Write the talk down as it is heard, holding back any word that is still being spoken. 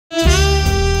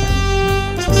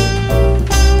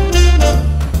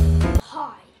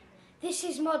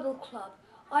Model Club.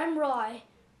 I'm Rai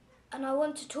and I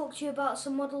want to talk to you about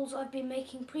some models I've been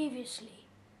making previously.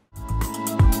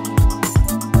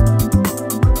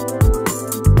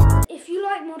 If you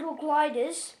like model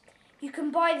gliders, you can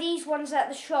buy these ones at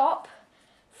the shop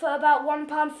for about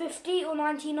 £1.50 or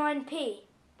 99p.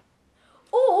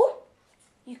 Or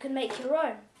you can make your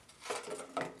own,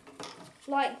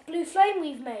 like Blue Flame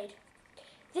we've made.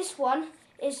 This one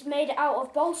is made out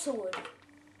of balsa wood.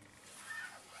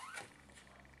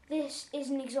 This is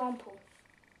an example.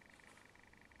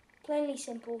 Plainly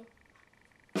simple.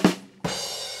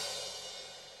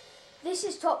 This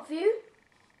is top view.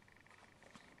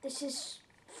 This is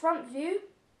front view.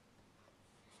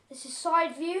 This is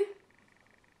side view.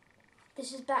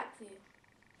 This is back view.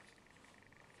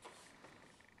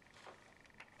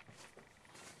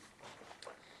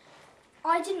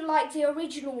 I didn't like the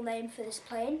original name for this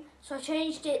plane, so I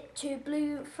changed it to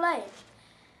Blue Flame.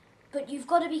 But you've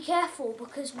got to be careful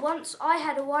because once I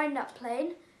had a wind-up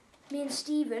plane, me and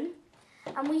Stephen,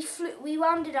 and we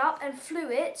wound it up and flew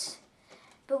it,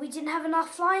 but we didn't have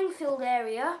enough flying field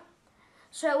area,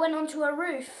 so it went onto a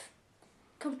roof.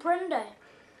 Comprende?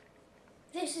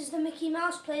 This is the Mickey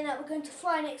Mouse plane that we're going to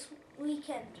fly next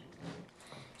weekend.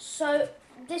 So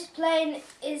this plane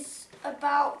is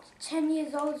about 10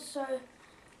 years old, so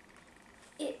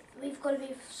we've got to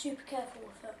be super careful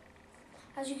with it.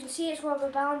 As you can see, it's rubber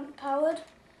powered,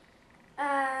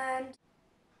 and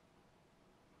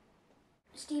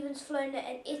Stephen's flown it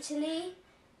in Italy,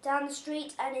 down the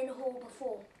street and in Hull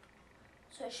before,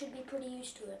 so it should be pretty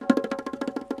used to it.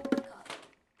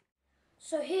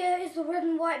 So here is the red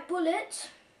and white bullet,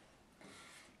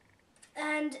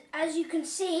 and as you can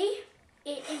see,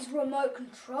 it is remote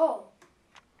control.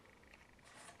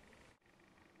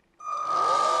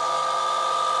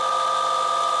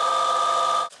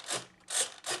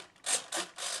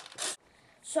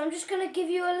 So I'm just going to give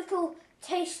you a little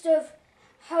taste of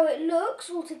how it looks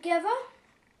all together.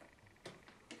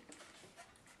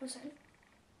 1 second.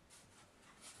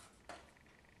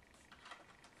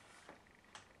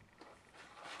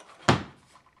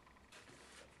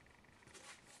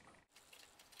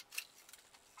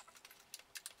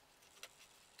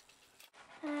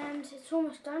 And it's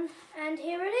almost done. And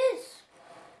here it is.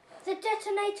 The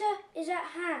detonator is at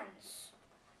hands.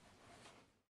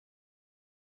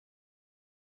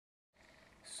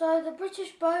 So the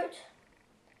British boat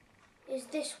is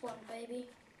this one, baby.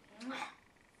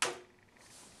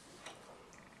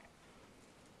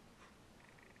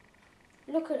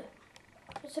 Look at it.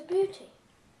 It's a beauty.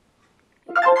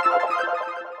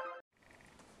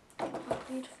 How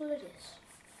beautiful it is.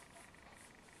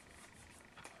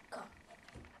 Come.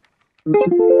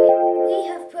 We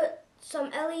have put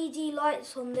some LED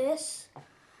lights on this,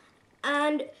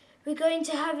 and we're going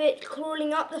to have it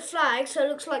crawling up the flag so it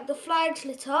looks like the flag's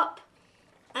lit up,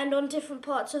 and on different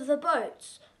parts of the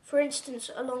boats. For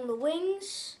instance, along the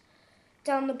wings,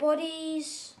 down the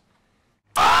bodies.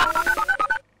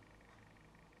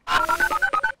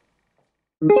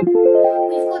 We've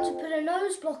got to put a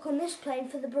nose block on this plane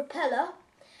for the propeller,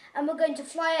 and we're going to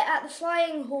fly it at the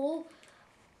flying hall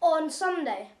on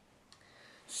Sunday.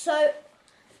 So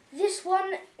this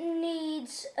one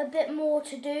needs a bit more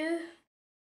to do.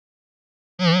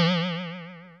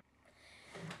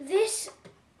 This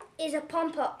is a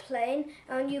pump-up plane,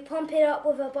 and you pump it up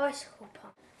with a bicycle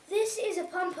pump. This is a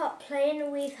pump-up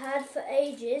plane we've had for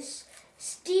ages.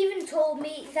 Stephen told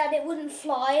me that it wouldn't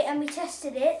fly, and we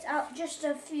tested it out just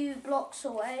a few blocks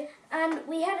away, and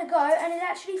we had a go, and it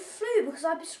actually flew because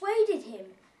I persuaded him,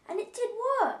 and it did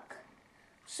work.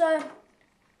 So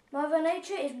Mother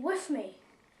Nature is with me.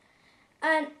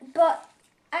 But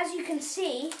as you can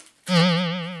see,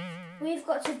 we've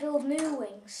got to build new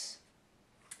wings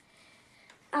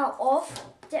out of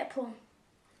Depron.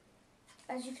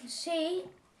 As you can see,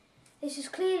 this is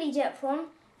clearly Depron,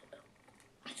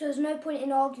 so there's no point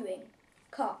in arguing.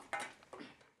 Cut.